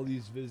in all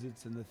these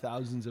visits and the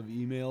thousands of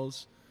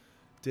emails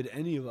did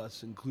any of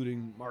us,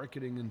 including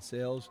marketing and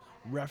sales,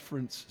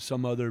 reference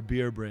some other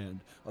beer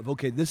brand of,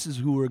 okay, this is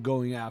who we're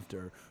going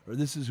after, or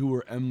this is who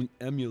we're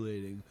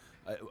emulating.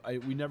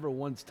 We never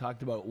once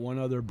talked about one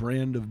other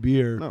brand of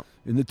beer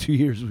in the 2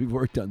 years we've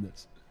worked on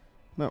this.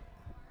 No.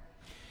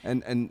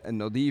 And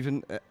not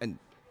even, and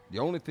the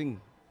only thing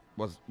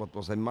was what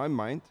was in my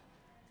mind,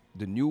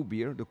 the new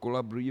beer, the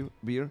cola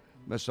beer,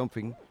 was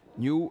something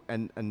new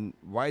and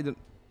wide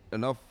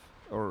enough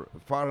or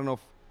far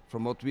enough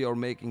from what we are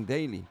making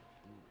daily.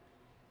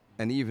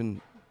 And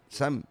even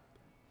Sam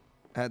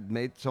had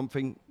made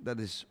something that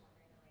is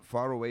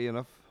far away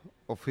enough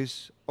of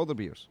his other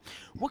beers.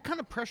 What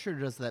kind of pressure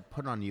does that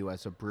put on you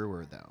as a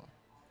brewer, though?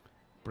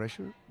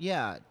 Pressure?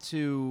 Yeah,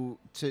 to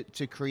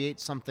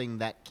create something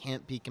that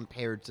can't be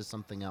compared to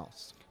something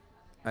else.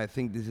 I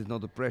think this is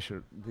not a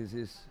pressure. This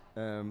is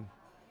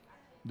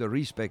the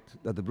respect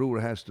that the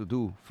brewer has to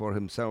do for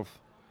himself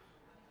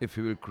if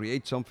he will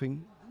create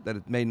something that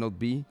it may not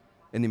be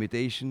an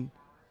imitation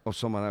of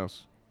someone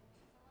else.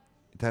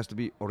 It has to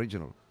be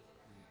original.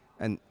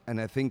 And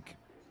I think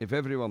if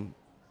everyone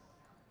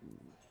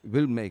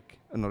will make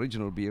an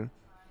original beer,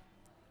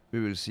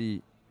 we will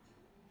see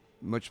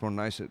much more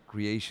nicer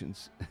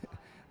creations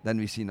than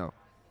we see now.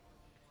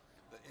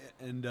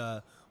 And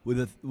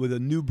with a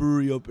new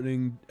brewery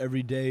opening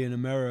every day in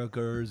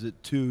America, or is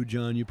it 2,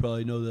 John? You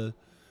probably know the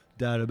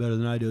data better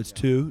than I do. It's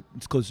 2.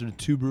 It's closer to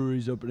 2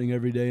 breweries opening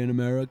every day in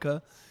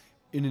America.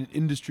 In an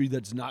industry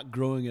that's not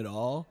growing at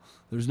all,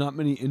 there's not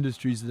many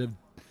industries that have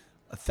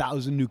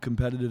 1,000 new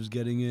competitors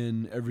getting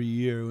in every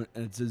year,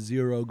 and it's a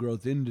zero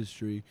growth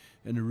industry.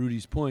 And to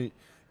Rudi's point,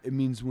 it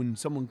means when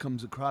someone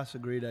comes across a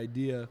great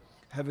idea,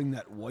 having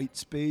that white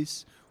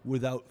space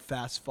without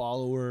fast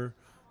follower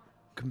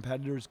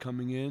competitors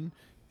coming in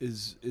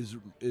is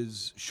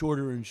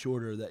shorter and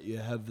shorter, that you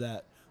have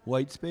that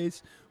white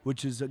space,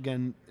 which is,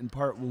 again, in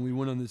part when we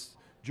went on this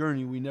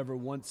journey, we never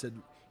once said,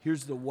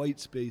 here's the white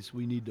space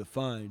we need to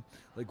find.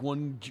 Like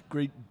one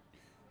great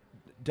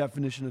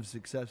definition of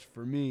success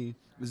for me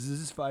is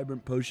this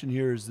vibrant potion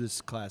here, or is this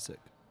classic?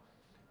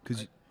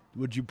 Because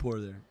what'd you pour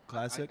there?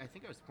 Classic? I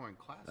think I was pouring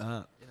classic.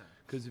 Uh-huh. Yeah.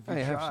 Because if you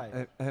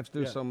I have to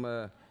do some...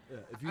 Are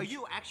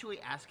you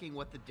actually asking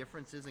what the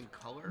difference is in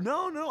color?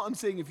 No. I'm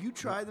saying if you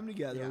try them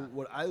together,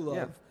 what I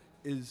love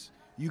is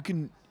you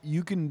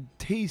can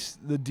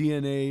taste the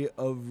DNA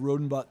of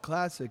Rodenbach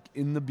Classic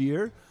in the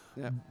beer,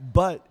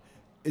 but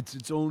it's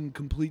its own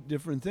complete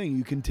different thing.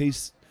 You can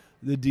taste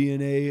the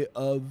DNA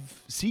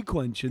of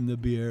Sequench in the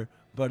beer,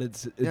 but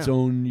it's its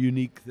own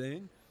unique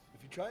thing.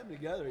 If you try them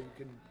together, you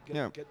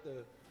can get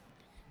the.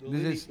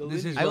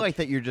 This is I like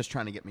that you're just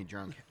trying to get me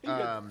drunk. You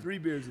got 3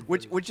 beers, in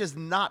which is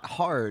not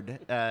hard,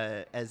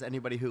 as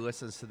anybody who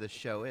listens to this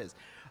show is.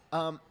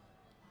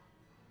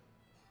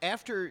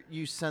 After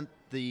you sent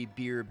the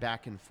beer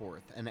back and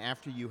forth, and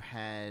after you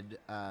had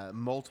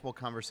multiple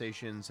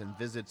conversations and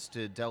visits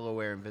to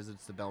Delaware and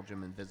visits to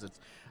Belgium and visits,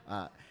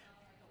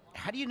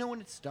 how do you know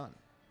when it's done?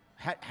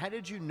 How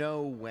did you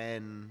know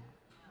when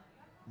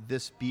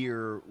this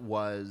beer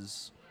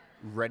was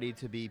ready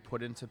to be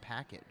put into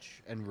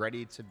package and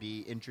ready to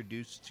be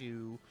introduced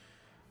to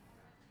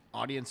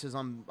audiences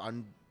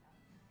on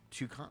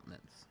 2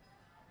 continents?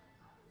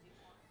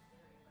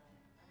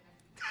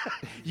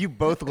 You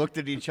both looked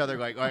at each other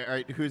like, all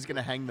right, who's going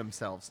to hang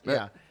themselves?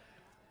 Yeah.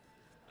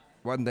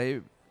 One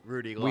day,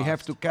 Rudi we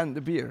have to can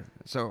the beer,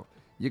 so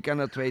you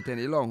cannot wait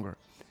any longer.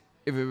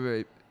 If we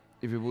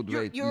would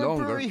wait you're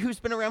longer... a brewery who's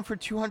been around for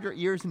 200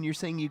 years, and you're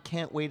saying you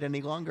can't wait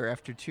any longer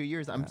after 2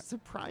 years. I'm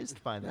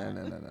surprised by that.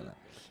 No.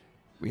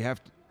 We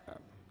have to...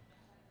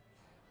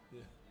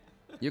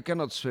 You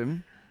cannot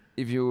swim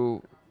if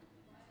you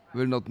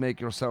will not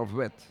make yourself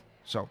wet.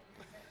 So...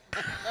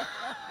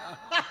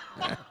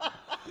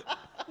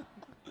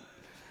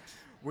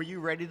 Were you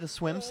ready to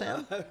swim,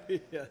 Sam?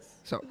 Yes.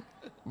 So,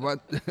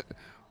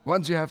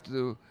 once you have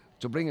to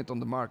bring it on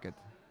the market,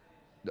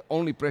 the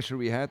only pressure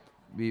we had,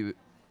 we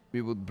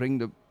would bring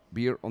the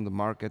beer on the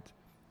market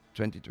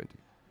 2020.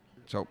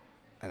 So,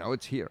 I know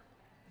it's here.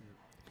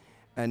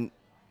 And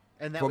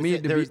that for was me,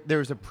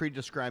 there's a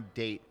pre-described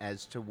date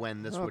as to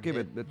when this would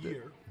hit. but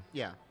Year,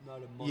 yeah, not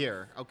a month.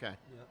 year. Okay.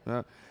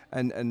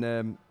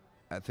 and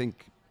I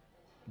think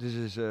this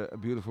is a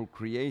beautiful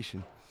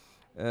creation.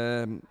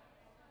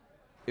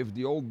 If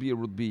the old beer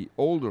would be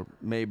older,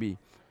 maybe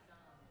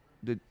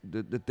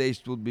the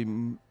taste would be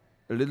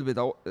a little bit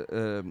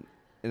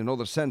in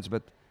another sense,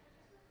 but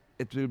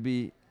it will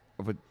be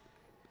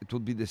it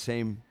would be the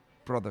same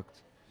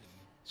product.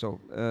 So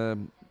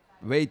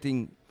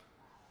waiting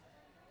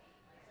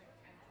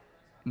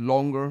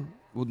longer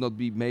would not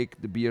make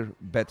the beer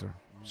better.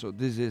 So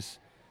this is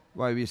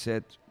why we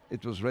said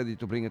it was ready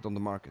to bring it on the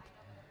market.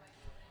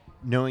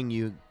 Knowing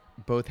you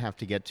both have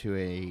to get to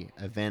a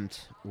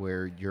event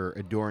where your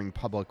adoring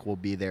public will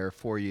be there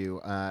for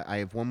you. I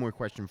have one more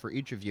question for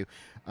each of you.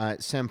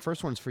 Sam,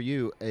 first one's for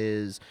you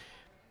is,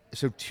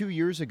 so 2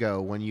 years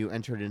ago when you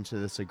entered into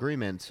this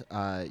agreement,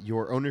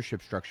 your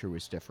ownership structure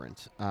was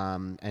different.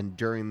 And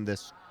during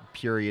this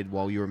period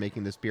while you were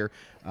making this beer,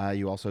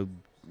 you also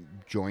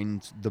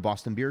joined the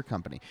Boston Beer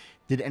Company.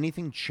 Did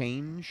anything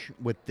change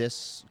with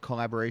this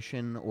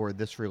collaboration or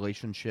this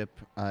relationship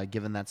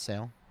given that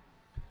sale?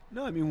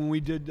 No, I mean, when we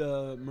did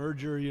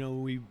merger,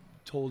 we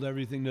told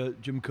everything to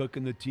Jim Cook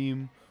and the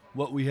team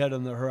what we had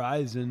on the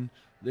horizon.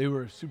 They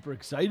were super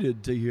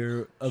excited to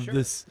hear of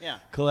this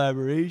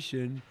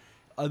collaboration.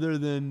 Other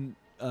than,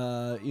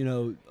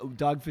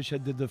 Dogfish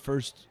had did the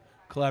first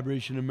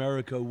collaboration in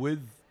America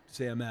with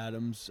Sam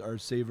Adams, our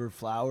Savor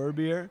Flower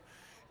beer.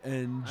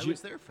 And I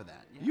was there for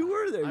that. Yeah. You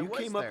were there. I You was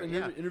came up there, and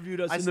yeah.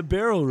 interviewed us in the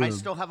barrel room. I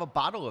still have a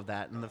bottle of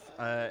that in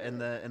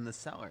the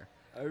cellar.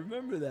 I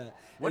remember that.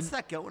 What's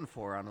that going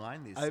for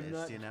online these days?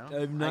 Not, do you know?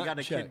 I've not I got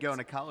a checked. kid going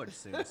to college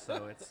soon,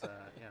 so it's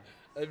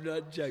yeah. I've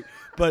not checked.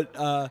 But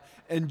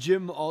and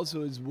Jim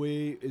also is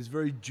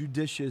very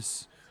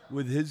judicious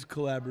with his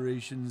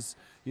collaborations.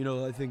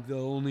 I think the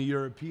only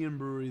European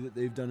brewery that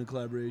they've done a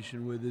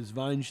collaboration with is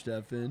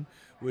Weinsteffen,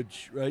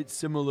 which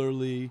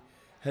similarly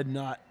had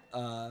not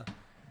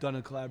done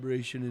a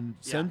collaboration in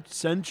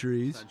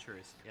centuries.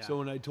 Yeah. So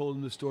when I told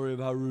him the story of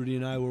how Rudi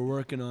and I were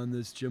working on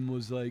this, Jim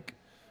was like,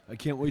 I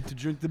can't wait to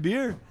drink the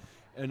beer.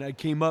 And I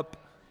came up,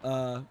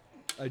 I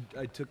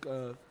took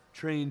a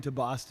train to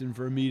Boston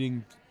for a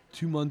meeting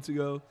 2 months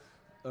ago,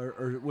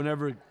 or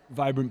whenever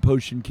Vibrant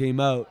Potion came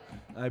out.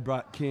 I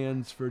brought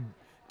cans for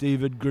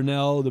David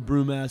Grinnell, the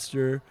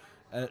brewmaster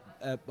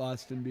at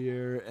Boston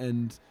Beer,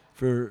 and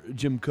for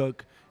Jim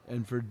Cook,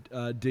 and for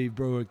Dave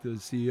Browick, the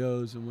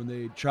CEOs. And when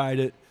they tried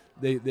it,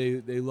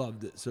 they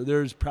loved it. So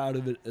they're as proud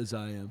of it as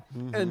I am.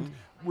 Mm-hmm. And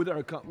with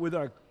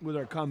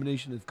our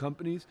combination of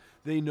companies,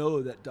 they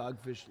know that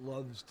Dogfish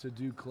loves to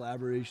do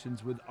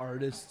collaborations with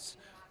artists,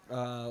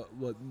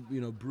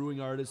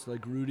 brewing artists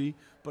like Rudi,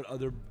 but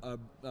other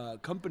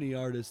company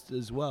artists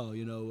as well.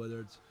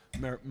 Whether it's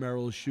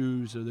Merrill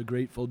Shoes or the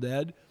Grateful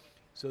Dead.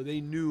 So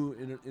they knew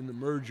in the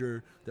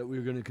merger that we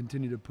were going to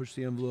continue to push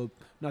the envelope,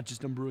 not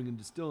just on brewing and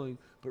distilling,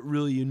 but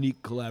really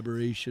unique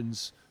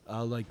collaborations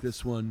like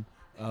this one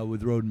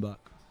with Rodenbach.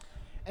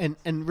 And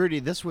Rudi,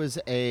 this was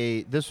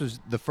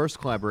the first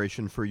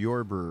collaboration for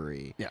your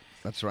brewery. Yeah,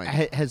 that's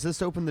right. Has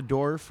this opened the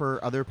door for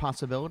other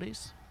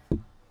possibilities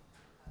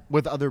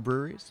with other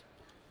breweries?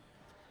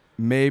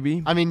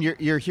 Maybe. I mean,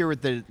 you're here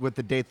with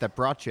the date that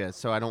brought you,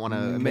 so I don't want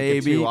to make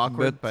it too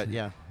awkward. But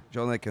yeah,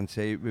 John, I can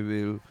say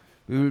we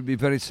will be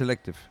very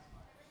selective.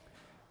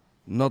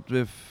 Not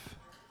with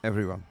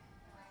everyone.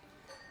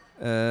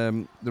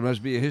 There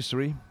must be a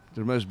history.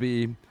 There must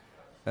be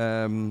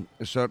a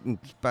certain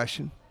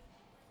passion.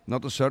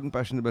 Not a certain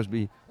passion, there must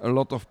be a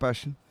lot of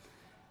passion.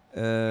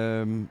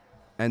 And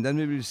then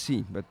we will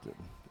see. But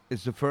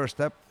it's the first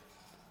step.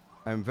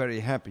 I'm very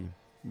happy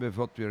with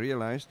what we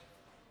realized.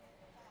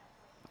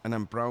 And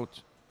I'm proud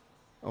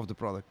of the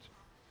product.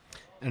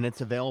 And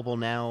it's available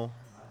now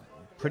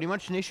pretty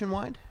much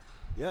nationwide?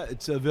 Yeah,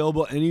 it's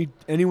available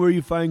anywhere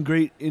you find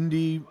great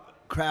indie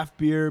craft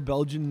beer,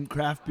 Belgian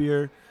craft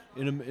beer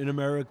in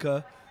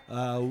America.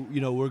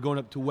 We're going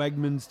up to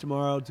Wegmans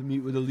tomorrow to meet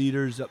with the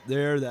leaders up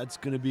there. That's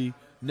going to be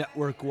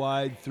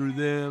network-wide through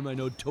them. I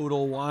know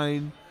Total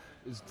Wine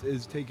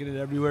is taking it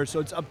everywhere. So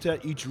it's up to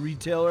each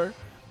retailer.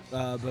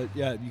 But,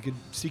 yeah, you can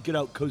seek it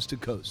out coast to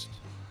coast.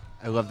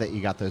 I love that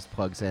you got those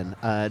plugs in.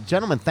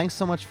 Gentlemen, thanks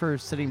so much for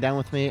sitting down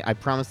with me. I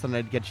promised that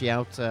I'd get you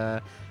out.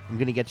 I'm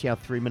going to get you out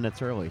 3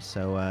 minutes early,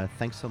 so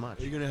thanks so much.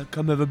 Are you going to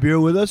come have a beer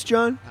with us,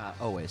 John?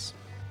 Always.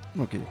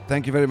 Okay.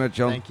 Thank you very much,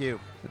 John. Thank you.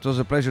 It was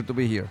a pleasure to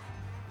be here.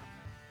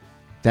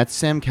 That's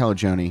Sam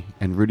Calagione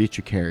and Rudi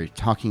Ghequire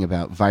talking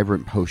about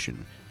Vibrant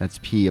Potion. That's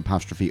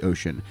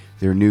P''Ocean,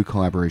 their new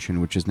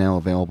collaboration, which is now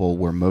available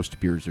where most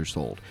beers are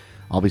sold.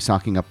 I'll be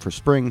stocking up for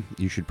spring.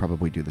 You should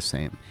probably do the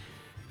same.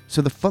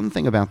 So the fun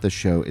thing about this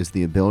show is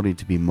the ability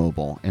to be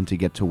mobile and to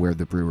get to where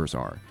the brewers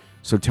are.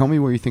 So tell me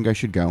where you think I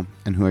should go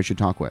and who I should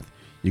talk with.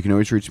 You can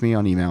always reach me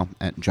on email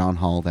at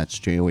johnholl, that's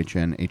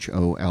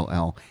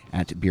JOHNHOLL,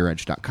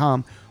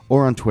 @beeredge.com,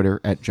 or on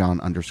Twitter at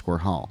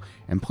John_Hall.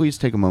 And please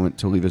take a moment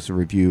to leave us a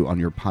review on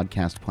your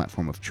podcast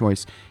platform of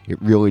choice. It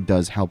really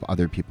does help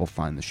other people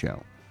find the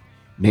show.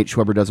 Nate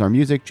Schweber does our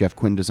music, Jeff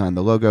Quinn designed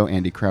the logo,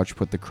 Andy Crouch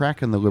put the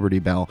crack in the Liberty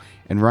Bell,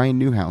 and Ryan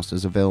Newhouse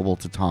is available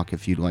to talk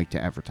if you'd like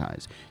to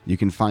advertise. You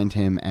can find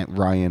him at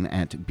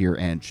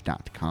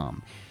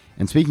ryan@beeredge.com.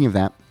 And speaking of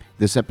that,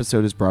 this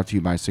episode is brought to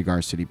you by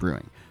Cigar City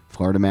Brewing.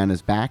 Florida Man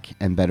is back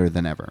and better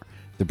than ever.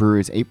 The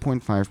brewery's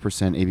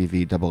 8.5%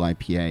 ABV double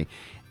IPA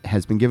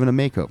has been given a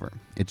makeover.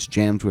 It's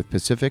jammed with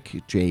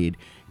Pacific, Jade,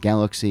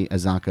 Galaxy,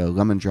 Azaka,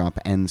 Lemon Drop,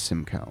 and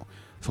Simcoe.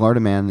 Florida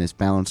Man is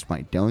balanced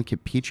by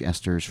delicate peach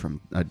esters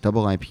from a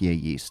double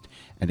IPA yeast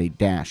and a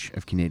dash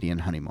of Canadian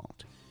honey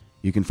malt.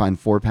 You can find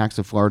 4-packs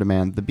of Florida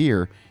Man, the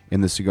beer,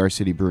 in the Cigar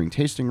City Brewing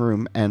tasting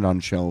room and on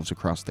shelves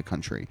across the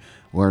country.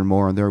 Learn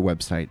more on their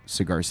website,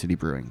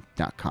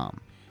 cigarcitybrewing.com.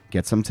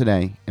 Get some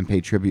today and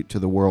pay tribute to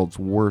the world's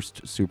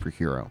worst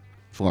superhero,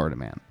 Florida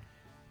Man.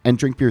 And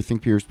Drink Beer,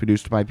 Think Beer is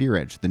produced by Beer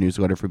Edge, the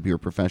newsletter for beer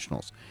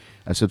professionals.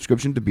 A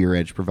subscription to Beer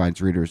Edge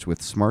provides readers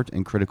with smart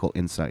and critical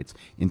insights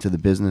into the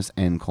business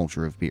and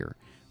culture of beer.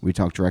 We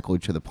talk directly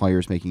to the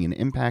players making an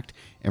impact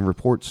and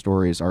report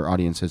stories our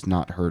audience has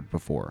not heard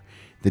before.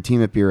 The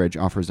team at Beer Edge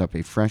offers up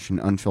a fresh and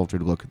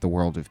unfiltered look at the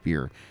world of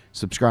beer.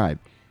 Subscribe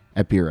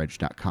at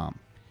beeredge.com.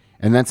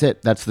 And that's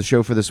it. That's the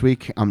show for this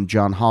week. I'm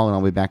John Hall, and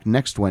I'll be back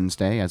next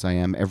Wednesday, as I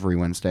am every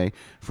Wednesday,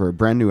 for a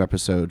brand new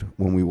episode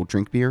when we will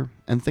drink beer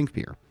and think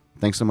beer.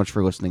 Thanks so much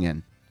for listening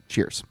in.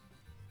 Cheers.